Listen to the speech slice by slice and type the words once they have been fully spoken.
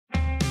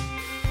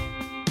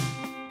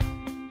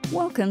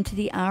Welcome to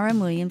the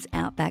R.M. Williams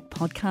Outback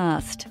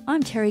Podcast.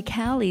 I'm Terry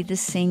Cowley, the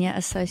Senior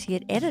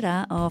Associate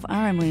Editor of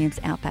R.M. Williams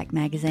Outback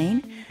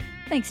Magazine.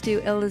 Thanks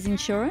to Elders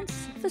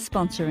Insurance for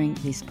sponsoring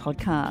this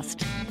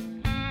podcast.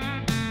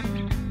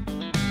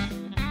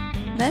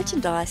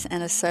 Merchandise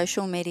and a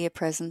social media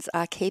presence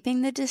are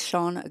keeping the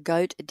Deshon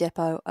Goat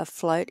Depot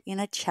afloat in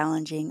a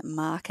challenging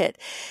market.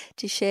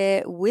 To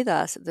share with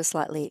us the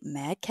slightly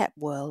madcap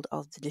world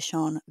of the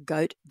Deshon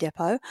Goat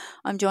Depot,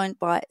 I'm joined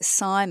by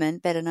Simon,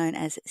 better known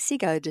as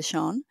Siggo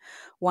Deshon,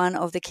 one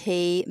of the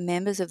key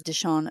members of the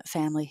Deshon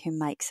family who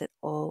makes it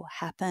all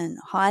happen.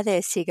 Hi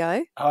there,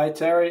 Siggo. Hi,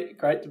 Terry.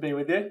 Great to be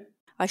with you.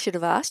 I should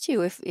have asked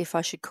you if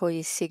I should call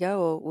you Siggo,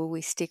 or will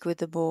we stick with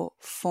the more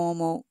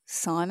formal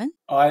Simon?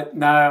 I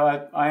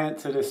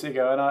answered a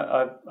Siggo, and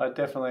I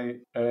definitely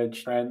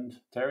urge friend.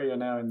 Terry, you're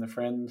now in the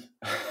friend.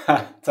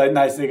 So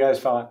no, Siggo's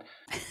fine.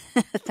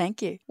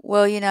 Thank you.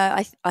 Well,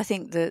 I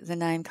think the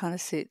name kind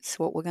of suits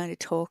what we're going to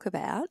talk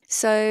about.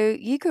 So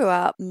you grew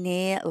up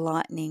near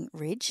Lightning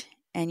Ridge,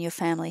 and your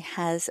family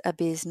has a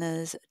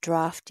business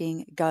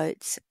drafting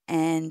goats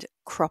and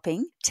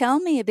cropping. Tell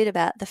me a bit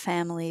about the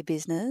family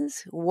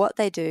business, what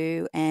they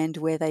do and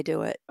where they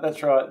do it.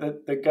 That's right.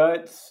 The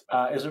goats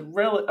is in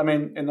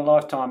the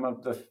lifetime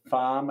of the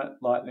farm at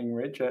Lightning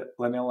Ridge at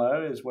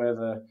Glenello is where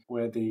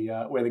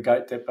the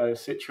goat depot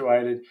is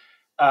situated.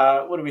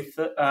 What are we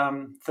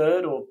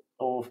third or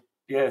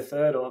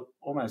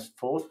almost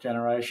fourth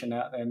generation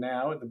out there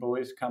now with the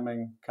boys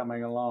coming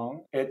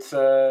along. It's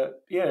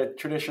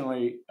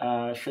traditionally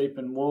sheep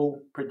and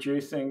wool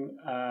producing,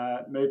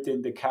 moved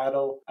into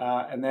cattle,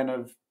 and then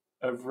of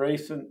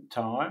recent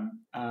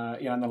time,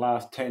 in the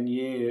last 10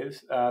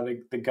 years,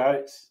 the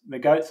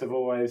goats have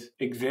always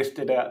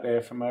existed out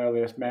there from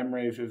earliest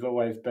memories. There's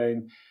always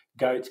been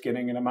goats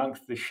getting in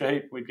amongst the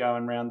sheep. We'd go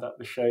and round up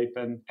the sheep,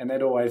 and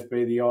there'd always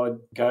be the odd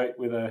goat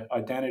with an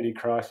identity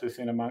crisis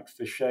in amongst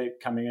the sheep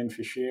coming in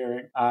for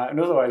shearing. And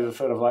it was always a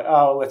sort of like,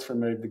 oh, let's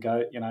remove the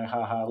goat,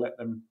 let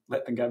them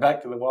go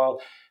back to the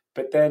wild.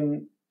 But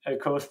then, of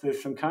course,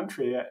 there's some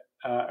country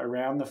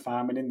around the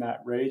farm and in that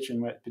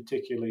region where it's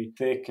particularly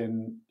thick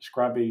and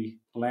scrubby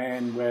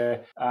land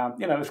where,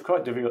 it was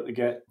quite difficult to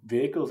get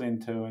vehicles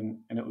into, and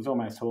it was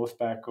almost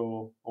horseback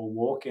or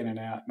walk in and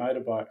out.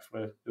 Motorbikes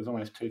it was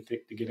almost too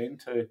thick to get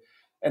into.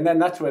 And then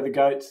that's where the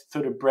goats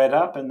sort of bred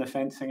up, and the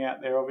fencing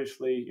out there,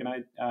 obviously,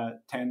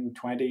 10,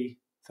 20,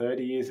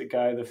 30 years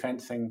ago,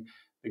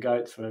 the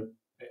goats were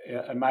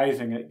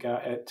amazing at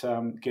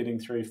getting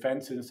through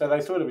fences. So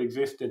they sort of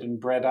existed and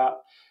bred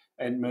up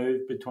and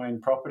moved between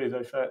properties.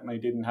 They certainly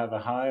didn't have a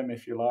home,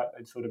 if you like.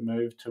 They'd sort of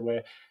moved to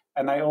where,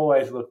 and they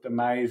always looked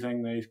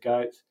amazing, these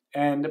goats.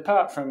 And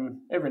apart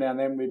from every now and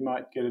then, we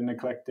might get an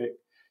eclectic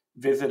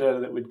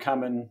visitor that would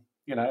come and,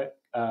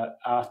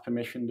 ask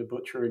permission to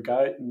butcher a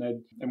goat, and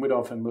we'd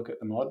often look at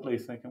them oddly,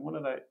 thinking,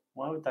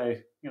 why would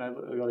they,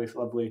 they've got this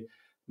lovely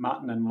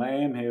mutton and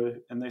lamb here,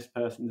 and this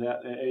person's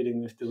out there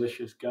eating this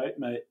delicious goat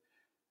meat.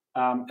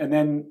 And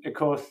then, of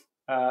course,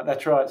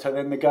 that's right. So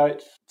then the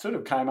goats sort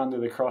of came under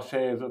the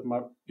crosshairs of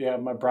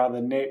my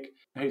brother Nick.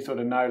 He sort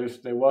of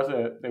noticed there was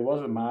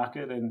a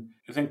market, and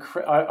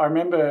I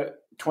remember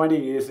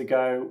 20 years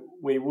ago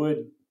we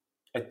would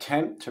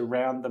attempt to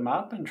round them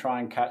up and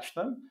try and catch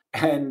them,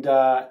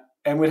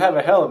 and we'd have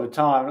a hell of a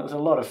time. It was a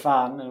lot of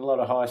fun and a lot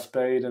of high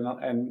speed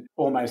and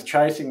almost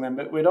chasing them,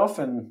 but we'd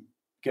often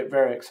get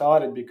very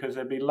excited because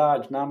there'd be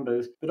large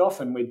numbers. But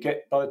often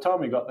by the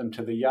time we got them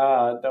to the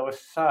yard, they were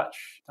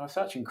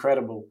such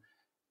incredible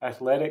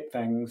athletic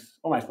things,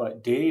 almost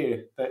like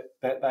deer, that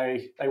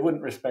they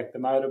wouldn't respect the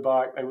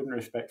motorbike, they wouldn't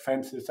respect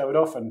fences. So we'd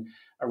often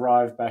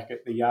arrive back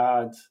at the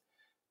yards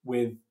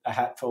with a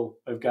hatful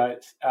of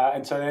goats.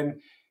 And so then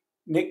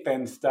Nick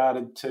then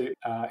started to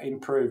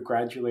improve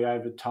gradually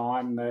over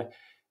time the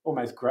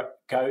almost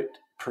goat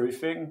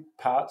proofing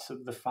parts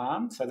of the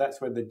farm. So that's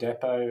where the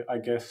depot, I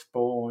guess,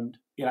 spawned,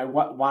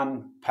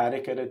 one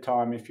paddock at a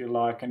time, if you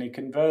like, and he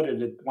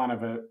converted one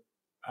of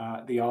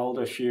the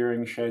older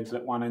shearing sheds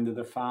at one end of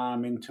the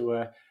farm into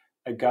a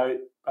goat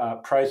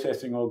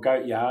processing, or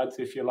goat yards,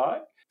 if you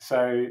like.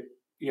 So,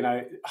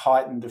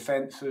 heightened the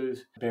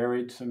fences,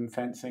 buried some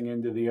fencing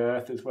into the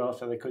earth as well,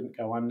 so they couldn't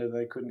go under,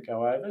 they couldn't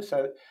go over.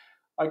 So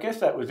I guess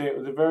that was it. It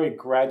was a very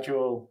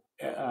gradual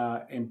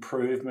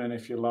improvement,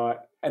 if you like.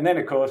 And then,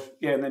 of course,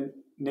 and then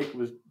Nick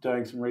was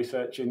doing some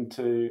research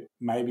into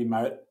maybe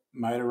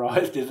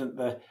motorised isn't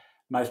the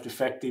most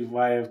effective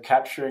way of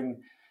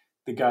capturing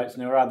the goats,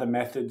 and there are other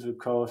methods, of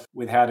course,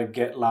 with how to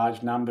get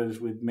large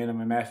numbers with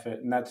minimum effort.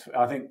 And that's,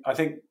 I think,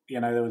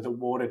 there was a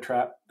water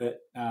trap that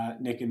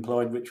Nick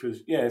employed, which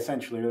was,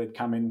 essentially they'd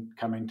come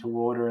into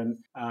water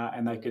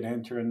and they could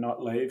enter and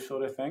not leave,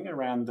 sort of thing,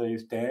 around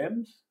these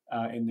dams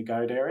in the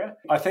goat area.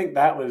 I think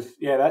that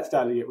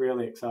started to get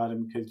really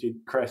exciting because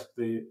you'd crest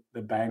the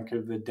bank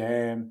of the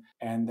dam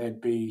and there'd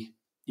be,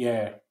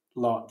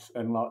 lots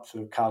and lots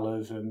of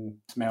colours and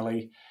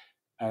smelly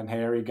and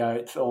hairy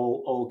goats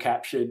all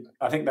captured.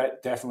 I think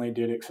that definitely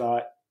did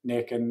excite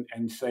Nick,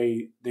 and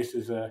see this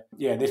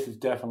is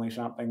definitely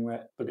something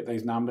that, look at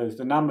these numbers.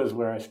 The numbers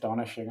were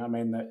astonishing. I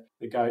mean,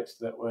 the goats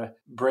that were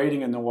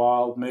breeding in the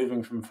wild,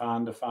 moving from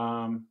farm to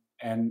farm,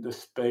 and the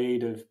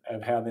speed of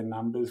how their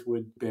numbers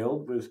would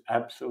build was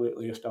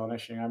absolutely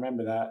astonishing. I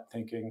remember that,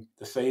 thinking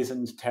the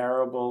season's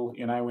terrible,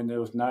 when there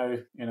was no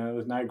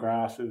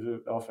grass. It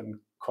was often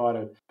quite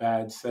a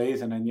bad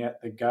season, and yet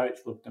the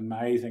goats looked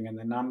amazing, and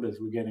the numbers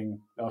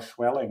they were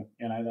swelling.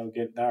 They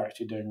were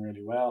actually doing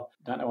really well.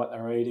 Don't know what they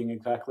were eating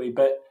exactly,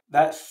 but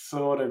that's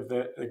sort of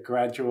the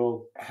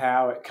gradual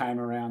how it came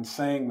around,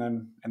 seeing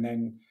them, and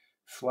then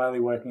slowly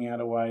working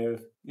out a way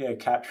of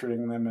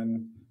capturing them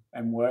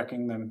and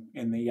working them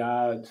in the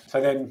yards. So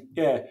then,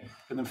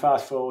 and then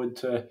fast forward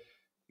to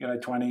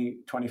 20,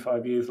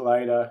 25 years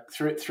later,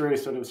 through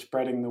sort of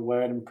spreading the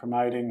word and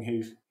promoting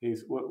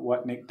his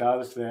what Nick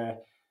does there.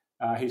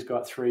 He's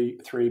got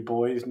three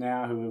boys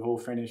now who have all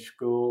finished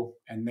school,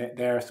 and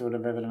they're sort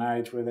of at an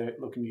age where they're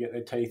looking to get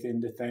their teeth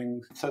into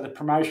things. So the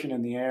promotion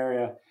in the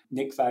area,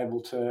 Nick's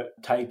able to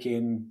take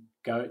in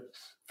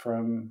goats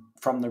from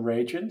the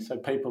region, so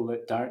people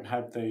that don't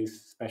have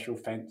these special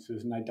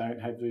fences and they don't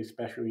have these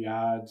special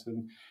yards,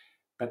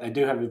 but they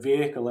do have a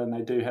vehicle and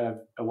they do have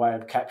a way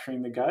of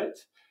capturing the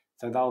goats.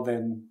 So they'll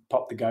then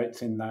pop the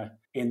goats in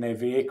their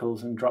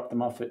vehicles and drop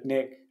them off at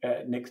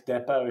Nick's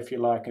depot, if you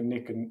like, and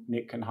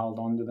Nick can hold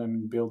on to them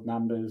and build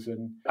numbers.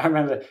 And I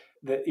remember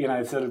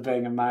that, sort of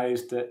being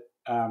amazed that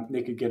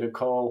Nick could get a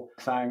call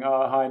saying,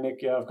 "Oh, hi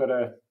Nick, yeah, I've got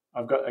a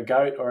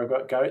goat, or I've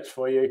got goats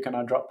for you. Can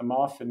I drop them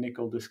off?" And Nick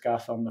will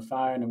discuss on the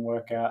phone and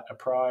work out a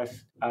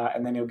price,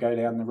 and then he'll go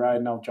down the road,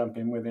 and I'll jump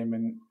in with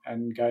him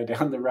and go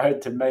down the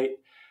road to meet.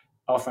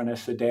 Often a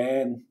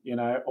sedan,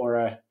 or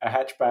a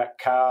hatchback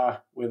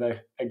car with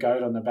a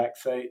goat on the back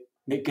seat.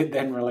 Nick could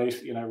then release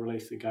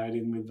the goat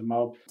in with the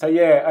mob. So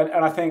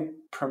and I think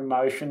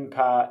promotion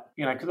part,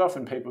 because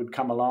often people would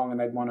come along and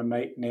they'd want to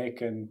meet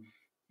Nick, and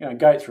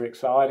goats were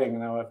exciting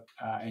and they were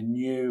and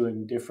new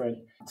and different.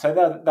 So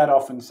they'd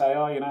often say,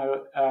 "Oh,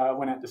 I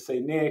went out to see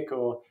Nick,"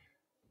 or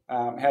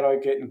how do I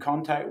get in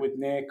contact with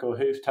Nick, or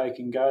who's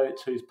taking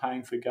goats, who's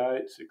paying for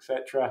goats,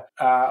 etc.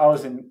 I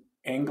was in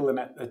England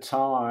at the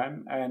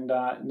time, and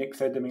Nick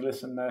said to me,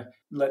 "Listen,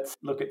 let's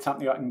look at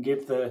something I can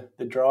give the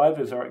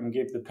drivers, or I can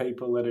give the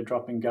people that are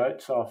dropping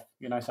goats off,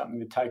 something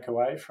to take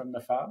away from the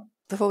farm."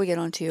 Before we get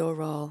on to your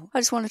role, I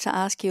just wanted to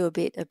ask you a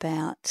bit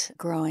about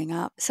growing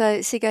up. So,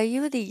 Siggo,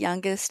 you were the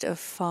youngest of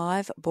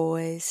 5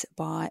 boys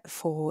by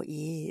 4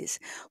 years.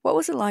 What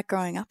was it like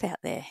growing up out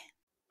there?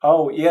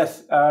 Oh,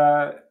 yes.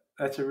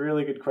 That's a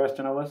really good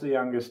question. I was the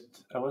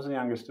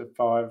youngest of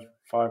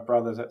five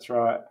brothers. That's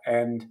right,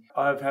 and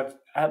I have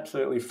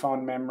absolutely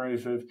fond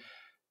memories of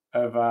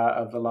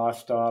the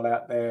lifestyle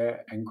out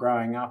there and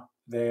growing up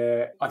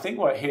there. I think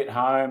what hit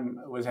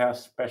home was how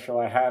special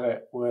I had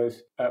it.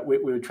 Was we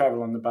would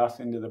travel on the bus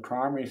into the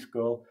primary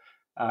school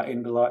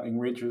into Lightning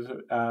Ridge. It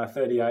was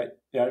 38,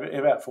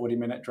 about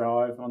 40-minute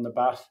drive on the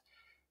bus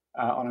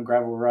on a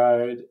gravel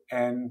road,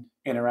 and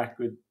interact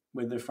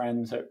with the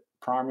friends at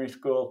primary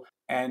school.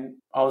 And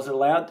I was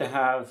allowed to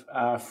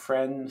have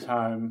friends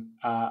home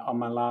on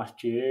my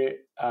last year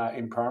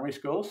in primary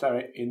school.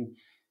 So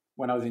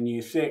when I was in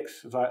year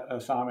 6, it was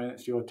like, "Simon,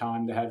 it's your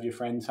time to have your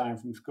friends home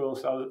from school."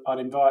 So I'd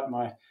invite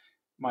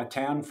my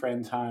town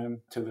friends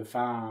home to the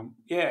farm.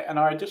 Yeah, and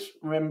I just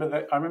remember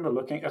that. I remember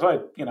looking, as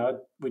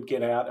would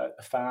get out at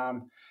the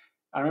farm.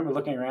 I remember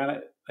looking around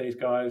at these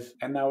guys,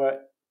 and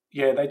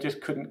they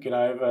just couldn't get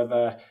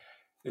over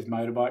there's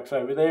motorbikes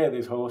over there,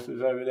 there's horses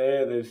over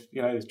there,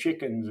 there's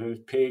chickens,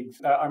 there's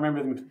pigs. I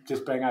remember them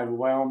just being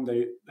overwhelmed,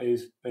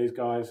 these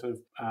guys, of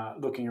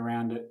looking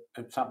around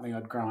at something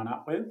I'd grown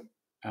up with.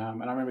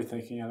 And I remember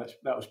thinking,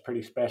 that was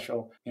pretty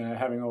special,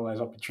 having all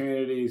those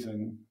opportunities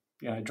and,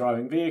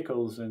 driving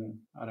vehicles and,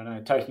 I don't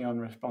know, taking on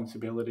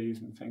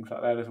responsibilities and things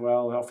like that as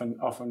well.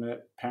 Often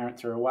the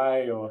parents are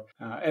away,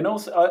 and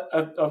also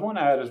I want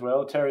to add as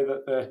well, Terry,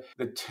 that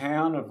the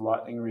town of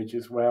Lightning Ridge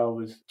as well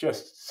was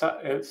just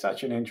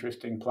such an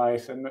interesting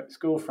place, and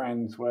school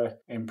friends were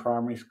in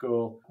primary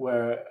school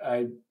were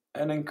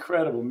an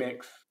incredible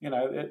mix.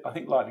 I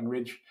think Lightning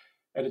Ridge,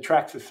 it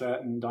attracts a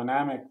certain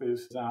dynamic.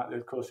 There's the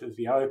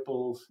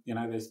opals,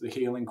 there's the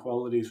healing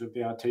qualities of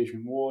the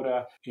artesian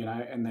water,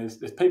 and there's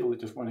people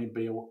that just want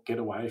to get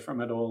away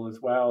from it all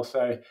as well.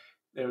 So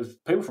there was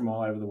people from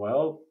all over the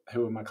world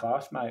who were my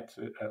classmates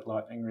at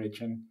Lightning Ridge,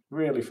 and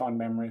really fond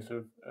memories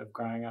of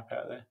growing up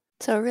out there.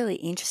 So a really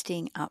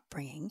interesting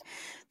upbringing,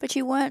 but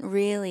you weren't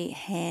really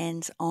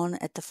hands-on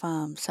at the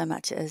farm so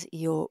much as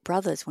your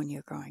brothers when you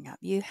were growing up.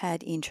 You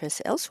had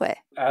interests elsewhere.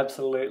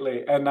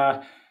 Absolutely, and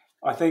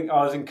I think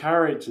I was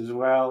encouraged as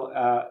well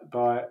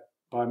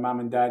by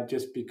mum and dad,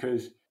 just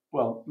because,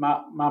 well,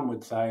 mum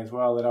would say as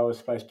well that I was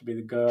supposed to be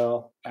the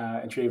girl,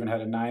 and she even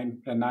had a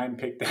name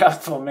picked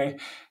out for me.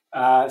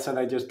 So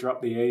they just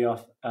dropped the E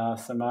off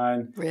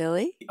Simone.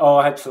 Really? Oh,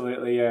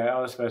 absolutely, yeah.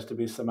 I was supposed to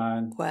be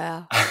Simone.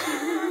 Wow.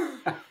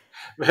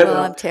 But,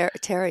 well, I'm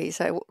Terry,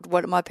 so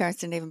my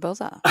parents didn't even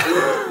bother.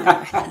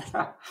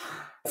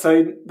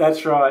 So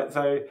that's right.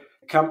 So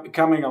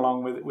coming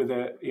along with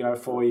a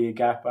 4-year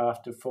gap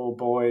after 4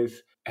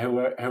 boys who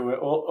were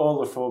all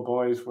the 4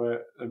 boys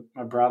were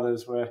my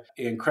brothers were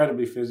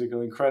incredibly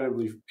physical,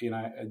 incredibly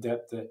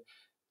adept at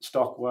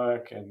stock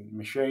work and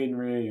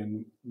machinery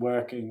and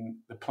working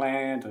the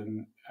plant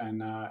and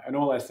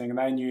all those things. And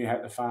they knew how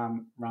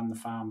to run the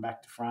farm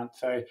back to front.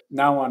 So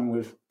no one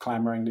was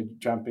clamouring to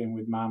jump in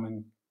with mum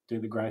and do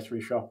the grocery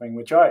shopping,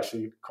 which I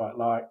actually quite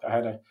liked. I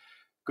had a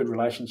good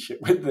relationship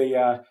with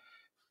the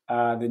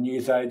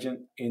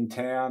newsagent in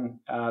town,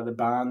 the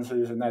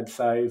Barneses, and they'd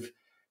save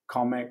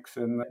comics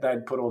and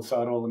they'd put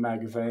aside all the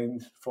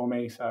magazines for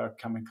me, so I'd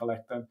come and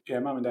collect them. Yeah,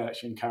 mum and dad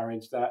actually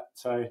encouraged that.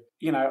 So,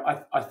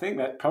 I think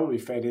that probably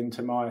fed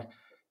into my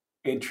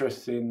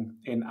interest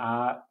in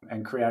art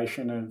and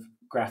creation of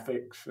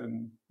graphics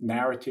and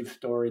narrative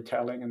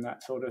storytelling and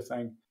that sort of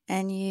thing.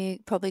 And you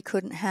probably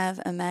couldn't have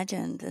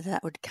imagined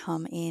that would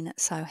come in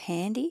so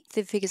handy.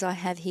 The figures I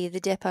have here, the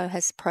depot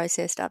has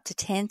processed up to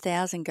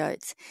 10,000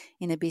 goats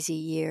in a busy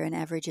year and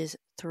averages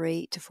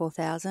 3,000 to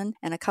 4,000.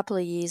 And a couple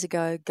of years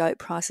ago, goat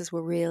prices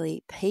were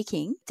really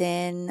peaking.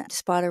 Then,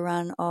 despite a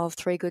run of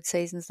 3 good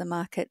seasons, the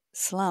market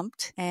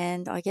slumped.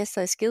 And I guess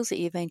those skills that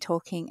you've been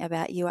talking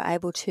about, you were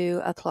able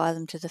to apply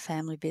them to the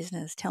family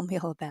business. Tell me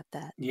all about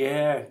that.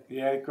 Yeah,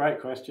 great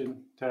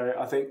question, Terry.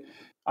 I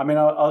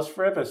was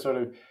forever sort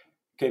of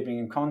keeping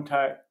in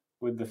contact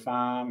with the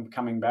farm,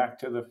 coming back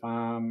to the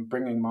farm,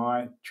 bringing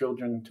my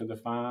children to the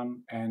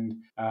farm, and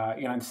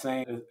and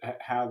seeing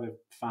how the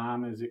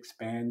farm has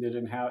expanded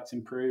and how it's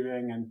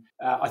improving. And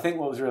I think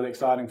what was really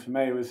exciting for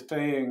me was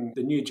seeing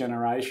the new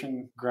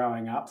generation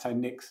growing up. So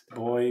Nick's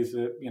boys,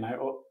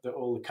 all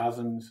the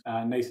cousins,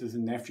 nieces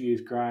and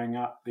nephews growing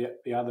up,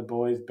 the other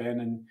boys, Ben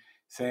and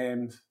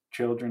Sam's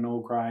children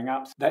all growing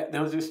up. So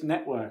there was this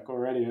network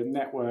already, a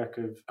network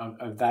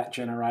of that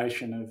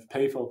generation of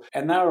people.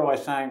 And they were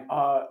always saying,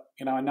 I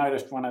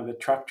noticed one of the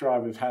truck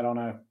drivers had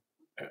on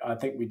I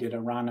think we did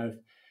a run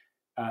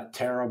of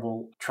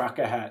terrible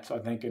trucker hats, I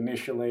think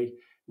initially,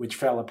 which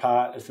fell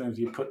apart as soon as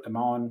you put them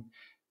on.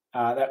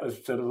 That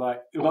was sort of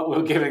like what we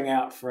were giving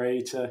out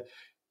free to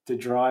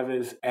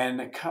drivers,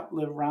 and a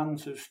couple of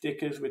runs of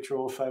stickers which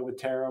also were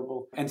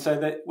terrible. And so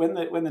that when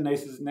the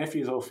nieces and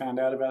nephews all found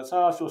out about it,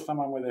 I saw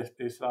someone with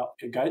this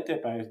Goat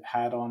Depot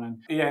hat on,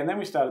 and then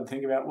we started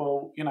thinking about,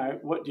 well,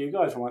 what do you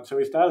guys want? So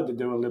we started to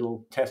do a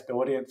little test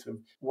audience of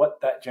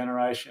what that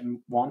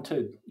generation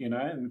wanted,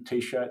 and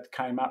t-shirts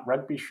came up,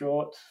 rugby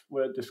shorts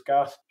were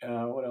discussed.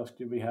 What else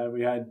did we have?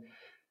 We had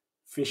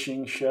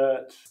fishing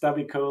shirts,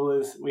 stubby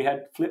coolers. We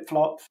had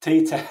flip-flops,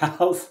 tea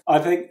towels. I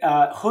think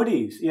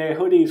hoodies. Yeah,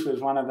 hoodies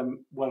was one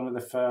of the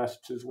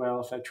first as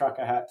well. So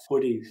trucker hats,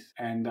 hoodies,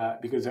 and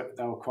because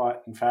they were quite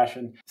in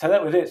fashion. So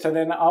that was it. So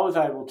then I was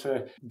able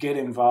to get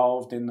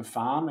involved in the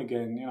farm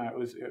again. It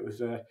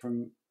was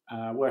from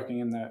working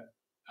in the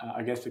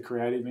the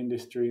creative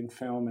industry in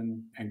film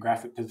and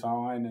graphic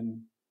design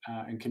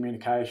and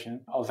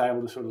communication. I was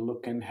able to sort of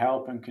look and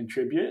help and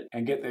contribute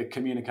and get the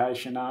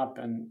communication up.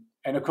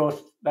 And of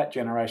course, that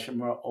generation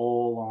were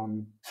all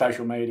on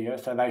social media,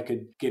 so they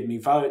could give me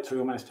votes. We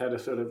almost had a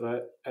sort of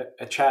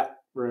a chat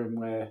room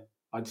where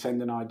I'd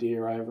send an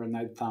idea over and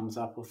they'd thumbs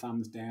up or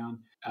thumbs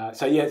down.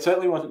 It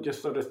certainly wasn't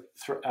just sort of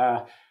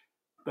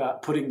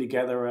putting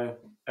together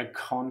a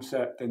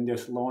concept and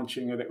just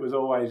launching it. It was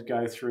always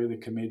go through the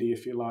committee,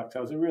 if you like. So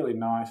it was a really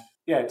nice,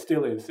 it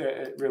still is,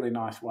 a really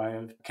nice way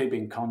of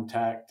keeping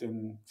contact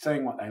and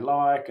seeing what they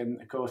like.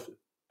 And of course,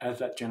 as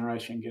that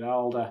generation get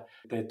older,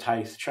 their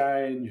tastes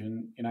change,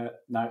 and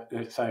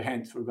so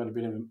hence we've got a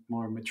bit of a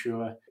more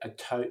mature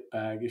tote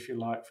bag, if you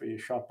like, for your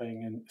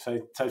shopping, and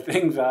so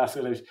things are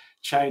sort of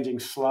changing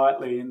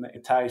slightly in the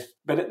taste.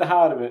 But at the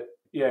heart of it,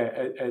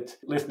 it's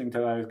listening to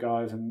those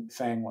guys and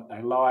seeing what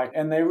they like,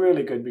 and they're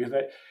really good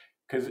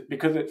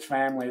because it's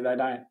family. They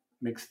don't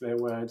mix their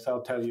words.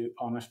 They'll tell you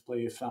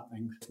honestly if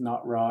something's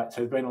not right.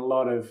 So there's been a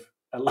lot of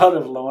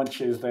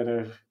launches that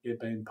have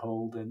been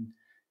pulled and.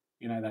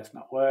 That's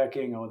not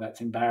working or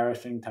that's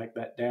embarrassing, take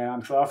that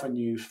down. So I often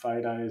use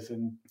photos,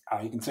 and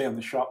you can see on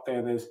the shop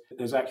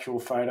there's actual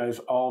photos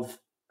of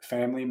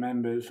family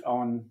members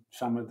on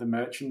some of the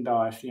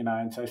merchandise,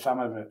 and so some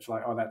of it's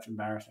like, oh, that's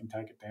embarrassing,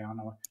 take it down.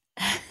 Or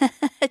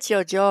it's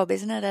your job,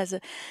 isn't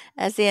it,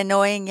 as the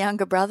annoying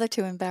younger brother,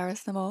 to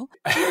embarrass them all?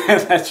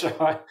 That's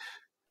right.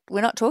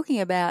 We're not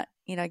talking about,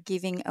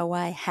 giving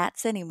away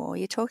hats anymore.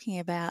 You're talking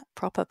about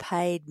proper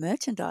paid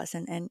merchandise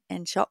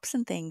and shops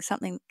and things,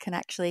 something that can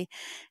actually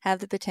have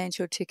the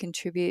potential to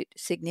contribute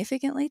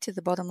significantly to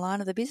the bottom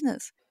line of the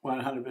business.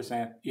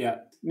 100%, yeah.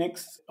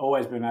 Nick's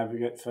always been an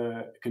advocate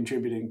for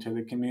contributing to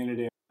the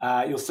community.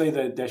 You'll see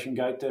the Deshon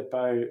Goat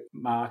Depot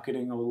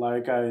marketing or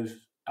logos.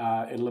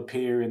 It'll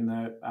appear in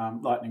the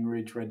Lightning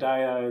Ridge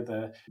Rodeo,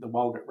 the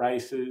Walgett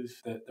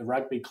Races, the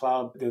rugby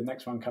club. The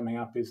next one coming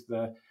up is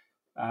the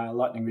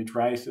Lightning Ridge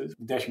Races.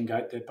 The Deshon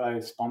Goat Depot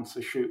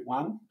sponsor shoot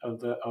one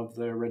of the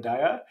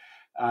rodeo,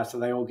 so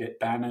they all get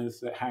banners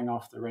that hang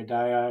off the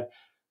rodeo.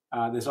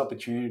 There's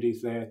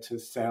opportunities there to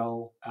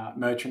sell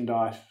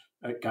merchandise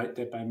Goat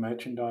Depot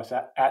merchandise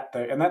at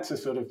the, and that's a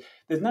sort of,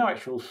 there's no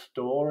actual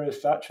store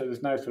as such, so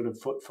there's no sort of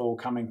footfall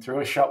coming through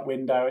a shop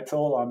window. It's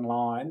all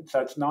online, so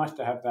it's nice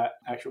to have that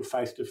actual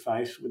face to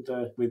face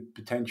with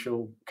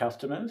potential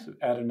customers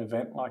at an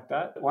event like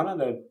that. One of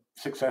the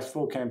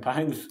successful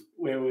campaigns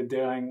we were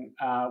doing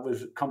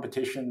was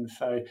competitions,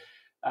 so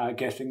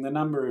guessing the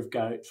number of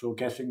goats or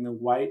guessing the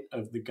weight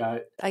of the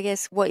goat. I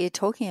guess what you're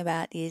talking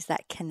about is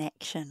that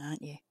connection,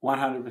 aren't you?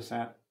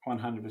 100%.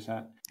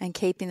 100%. And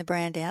keeping the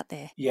brand out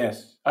there.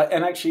 Yes.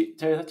 And actually,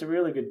 Terry, that's a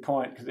really good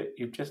point, because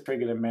you've just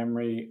triggered a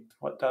memory.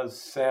 What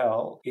does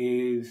sell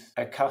is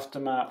a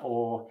customer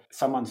or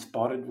someone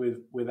spotted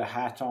with a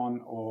hat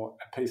on or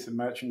a piece of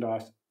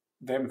merchandise,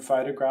 them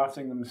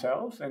photographing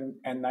themselves,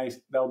 and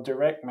they'll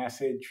direct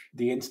message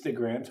the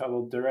Instagram, so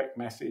they'll direct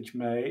message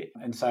me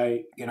and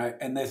say,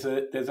 and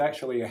there's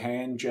actually a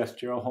hand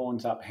gesture, a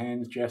horns up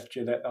hands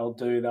gesture that they'll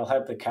do. They'll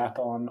have the cap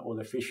on or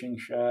the fishing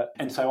shirt,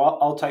 and so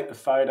I'll take the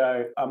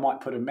photo. I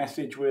might put a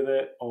message with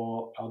it,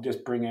 or I'll just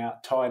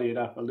tidy it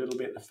up a little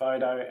bit, the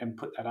photo, and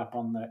put that up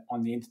on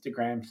the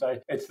Instagram. So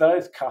it's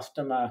those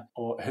customer,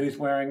 or who's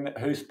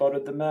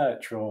spotted the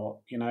merch, or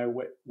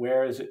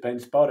where has it been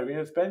spotted?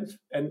 It's been,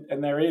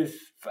 and there's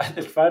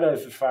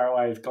photos as far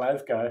away as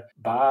Glasgow,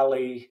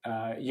 Bali,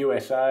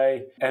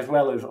 USA, as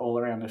well as all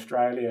around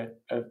Australia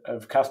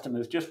of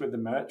customers just with the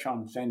merch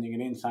on, sending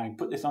it in saying,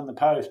 put this on the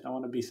post, I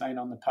want to be seen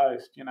on the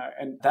post,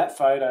 and that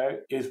photo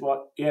is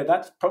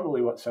that's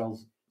probably what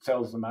sells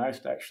the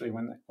most, actually,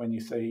 when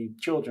you see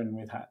children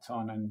with hats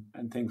on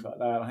and things like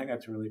that. I think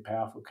that's a really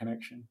powerful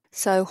connection.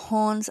 So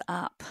horns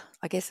up,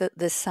 I guess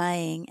the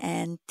saying,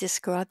 and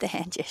describe the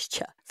hand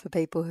gesture for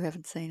people who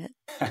haven't seen it.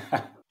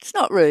 It's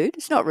not rude.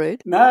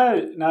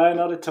 No,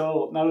 not at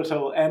all. Not at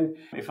all. And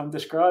if I'm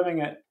describing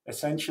it,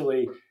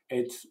 essentially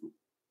it's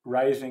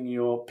raising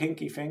your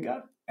pinky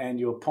finger and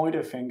your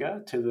pointer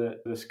finger to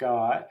the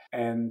sky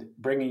and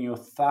bringing your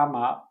thumb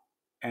up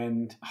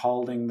and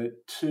holding the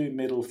two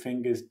middle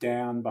fingers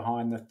down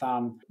behind the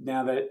thumb.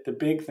 Now, the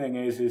big thing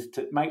is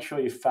to make sure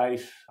you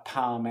face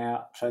palm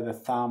out, so the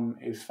thumb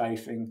is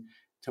facing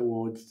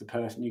towards the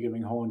person you're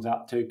giving horns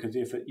up to, because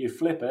if you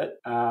flip it,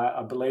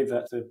 I believe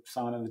that's a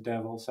sign of the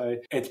devil. So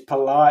it's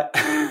polite.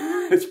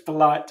 It's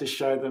polite to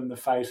show them the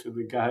face of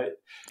the goat,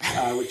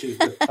 which is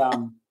the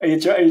thumb. Are you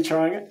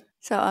trying it?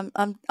 So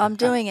I'm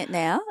doing it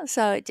now.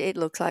 So it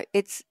looks like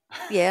it's.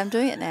 Yeah, I'm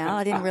doing it now.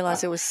 I didn't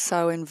realise it was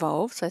so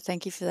involved. So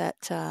thank you for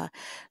that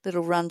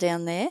little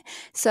rundown there.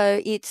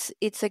 So it's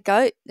a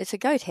goat. It's a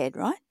goat head,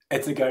 right?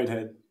 It's a goat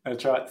head.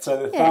 That's right. So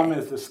the thumb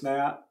is the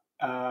snout.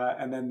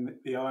 And then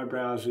the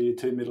eyebrows are your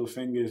two middle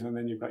fingers, and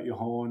then you've got your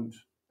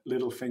horns,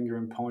 little finger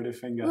and pointer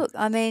finger. Look,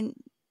 I mean,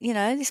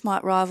 this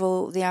might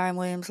rival the R.M.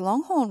 Williams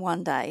Longhorn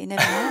one day. You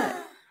never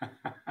know.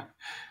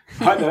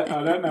 I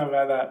don't know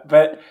about that,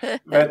 but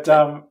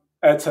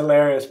it's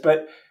hilarious.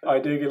 But I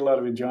do get a lot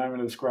of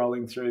enjoyment of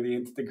scrolling through the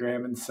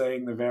Instagram and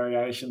seeing the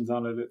variations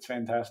on it. It's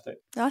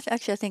fantastic. I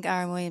think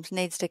R.M. Williams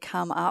needs to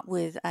come up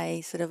with a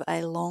sort of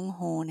a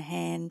Longhorn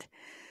hand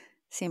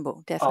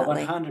symbol,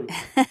 definitely.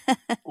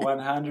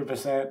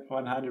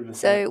 100%.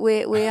 So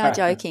we are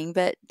joking,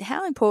 but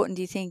how important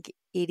do you think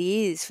it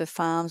is for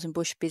farms and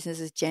bush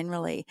businesses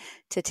generally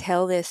to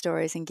tell their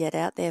stories and get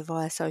out there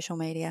via social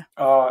media?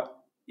 Oh,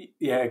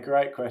 yeah,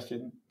 great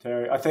question,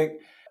 Terry. I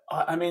think,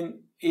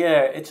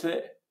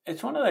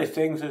 it's one of those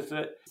things, is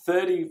that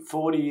 30,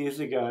 40 years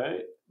ago,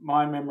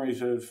 my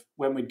memories of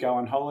when we'd go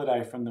on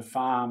holiday from the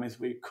farm is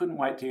we couldn't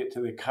wait to get to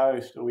the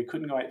coast, or we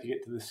couldn't wait to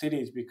get to the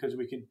cities, because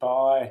we could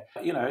buy,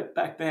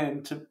 back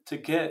then to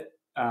get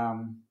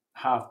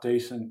half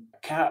decent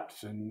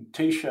caps and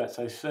T-shirts,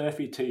 those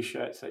surfy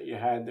T-shirts that you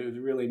had. There was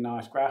really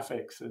nice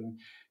graphics, and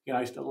I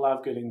used to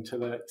love getting to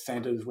the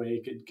centres where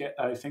you could get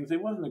those things. There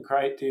wasn't a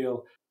great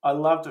deal. I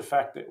love the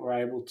fact that we're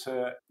able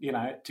to,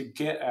 to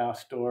get our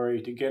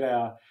story, to get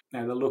our,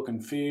 the look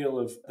and feel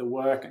of the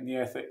work and the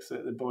ethics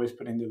that the boys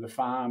put into the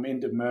farm,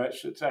 into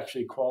merch. It's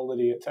actually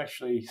quality. It's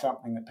actually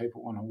something that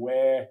people want to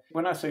wear.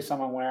 When I see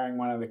someone wearing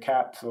one of the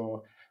caps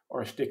or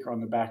a sticker on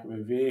the back of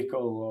a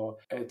vehicle, or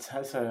it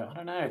has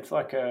it's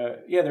like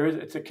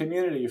it's a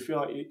community. You feel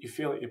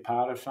like you're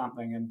part of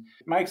something, and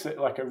it makes it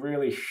like a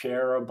really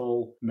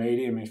shareable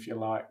medium, if you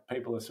like.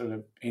 People are sort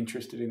of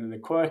interested in the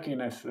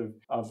quirkiness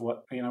of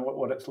what,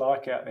 what it's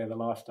like out there, the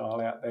lifestyle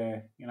out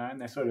there,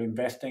 and they're sort of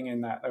investing in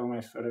that. They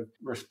almost sort of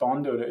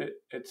respond to it.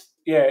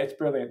 It's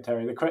brilliant,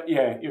 Terry.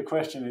 Your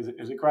question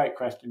is a great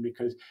question,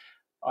 because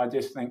I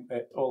just think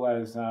that all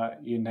those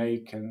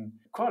unique and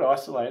quite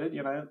isolated,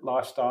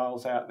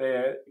 lifestyles out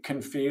there can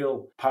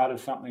feel part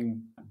of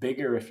something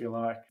bigger, if you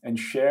like, and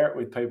share it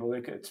with people.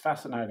 It's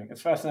fascinating.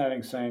 It's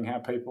fascinating seeing how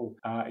people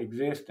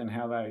exist and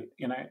how they,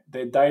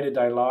 their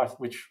day-to-day life,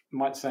 which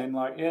might seem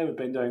like, we've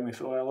been doing this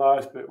all our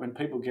lives, but when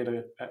people get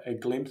a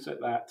glimpse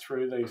at that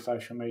through these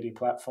social media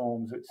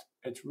platforms,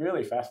 it's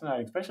really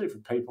fascinating, especially for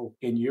people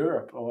in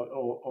Europe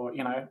or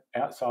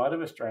outside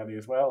of Australia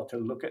as well, to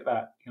look at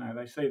that.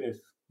 They see this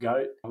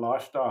goat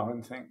lifestyle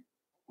and think,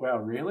 wow,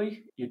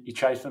 really? You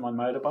chase them on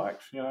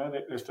motorbikes?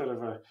 They're sort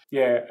of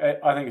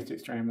I think it's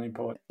extremely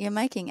important. You're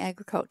making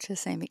agriculture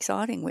seem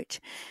exciting, which,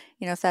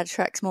 if that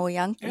attracts more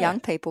young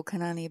people,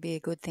 can only be a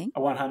good thing.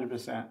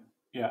 100%.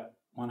 Yeah,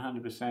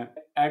 100%.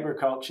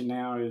 Agriculture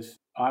now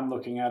I'm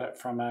looking at it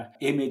from a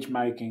image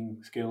making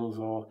skills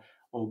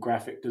or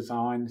graphic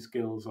design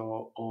skills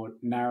or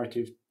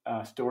narrative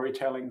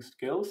storytelling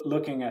skills,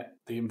 looking at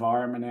the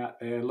environment out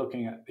there,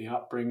 looking at the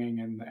upbringing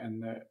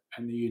and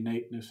the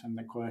uniqueness and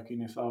the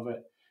quirkiness of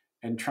it,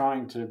 and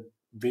trying to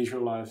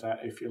visualize that,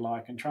 if you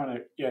like, and trying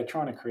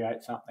to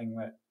create something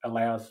that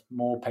allows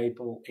more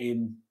people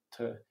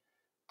to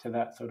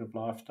that sort of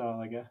lifestyle,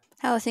 I guess.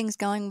 How are things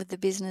going with the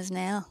business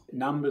now?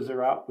 Numbers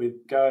are up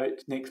with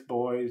Goats, Nick's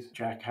boys,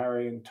 Jack,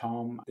 Harry and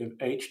Tom.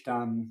 They've each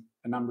done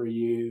a number of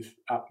years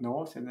up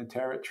north in the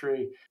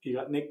territory. You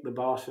got Nick the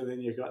boss, and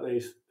then you've got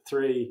these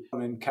three,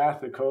 and then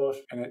Kath, of course,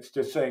 and it's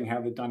just seeing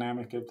how the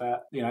dynamic of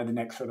that, the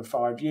next sort of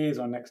 5 years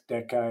or next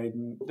decade,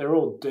 and they're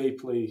all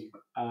deeply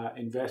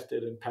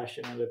invested and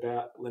passionate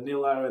about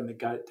Lanillo and the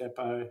Goat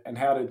Depot and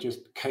how to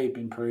just keep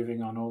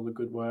improving on all the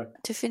good work.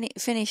 To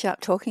finish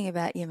up talking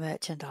about your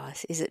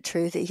merchandise, is it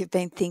true that you've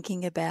been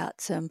thinking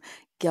about some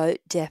Goat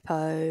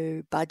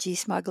Depot budgie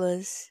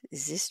smugglers?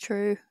 Is this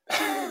true?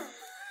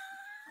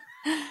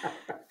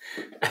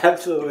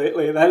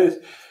 Absolutely. That is,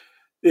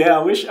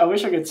 I wish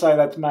I could say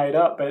that's made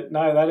up, but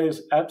no, that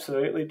is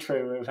absolutely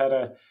true.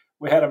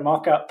 We had a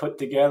mock-up put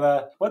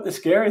together. What the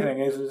scary thing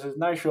is there's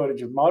no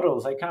shortage of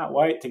models. They can't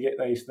wait to get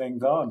these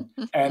things on.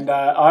 And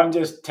I'm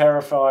just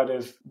terrified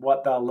of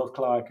what they'll look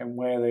like and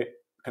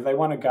because they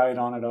want a goat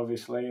on it,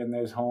 obviously, and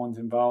there's horns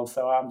involved.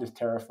 So I'm just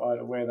terrified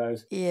of where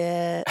those...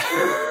 Yeah,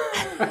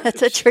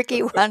 that's a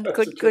tricky one.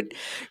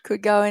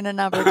 Could go in a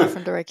number of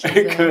different directions.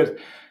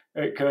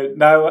 It could.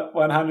 No,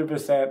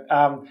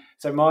 100%.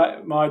 So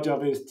my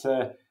job is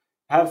to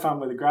have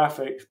fun with the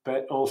graphics,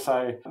 but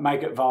also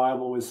make it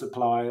viable with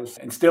suppliers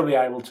and still be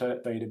able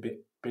to feed a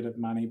bit of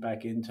money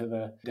back into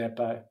the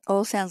depot.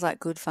 All sounds like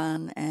good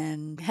fun,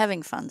 and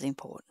having fun's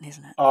important,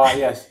 isn't it? Oh,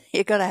 yes.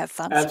 You've got to have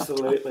fun.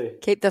 Absolutely. Sometimes.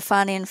 Keep the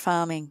fun in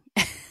farming.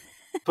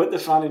 Put the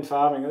fun in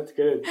farming. That's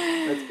good.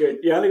 That's good.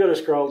 You only got to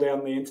scroll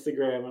down the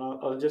Instagram, and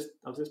I've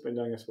just been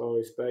doing this while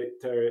we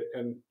speak, Terry.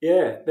 And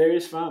yeah, there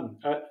is fun.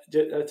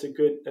 That's a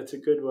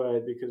good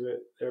word, because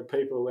there are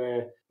people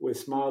there with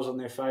smiles on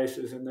their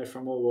faces, and they're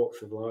from all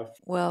walks of life.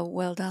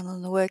 Well done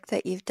on the work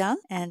that you've done,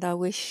 and I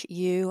wish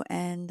you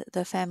and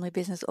the family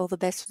business all the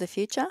best for the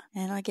future.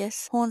 And I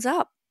guess horns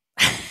up.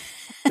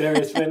 There,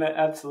 it's been an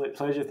absolute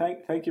pleasure.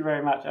 Thank you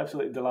very much.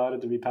 Absolutely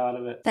delighted to be part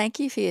of it. Thank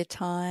you for your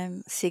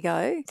time,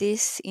 Siggo.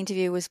 This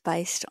interview was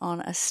based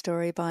on a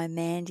story by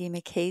Mandy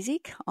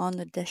McKeesick on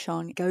the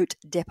Deshon Goat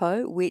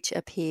Depot, which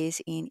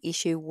appears in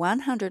issue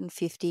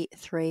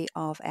 153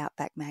 of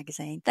Outback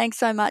Magazine. Thanks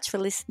so much for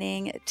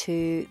listening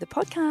to the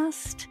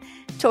podcast.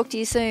 Talk to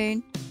you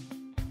soon.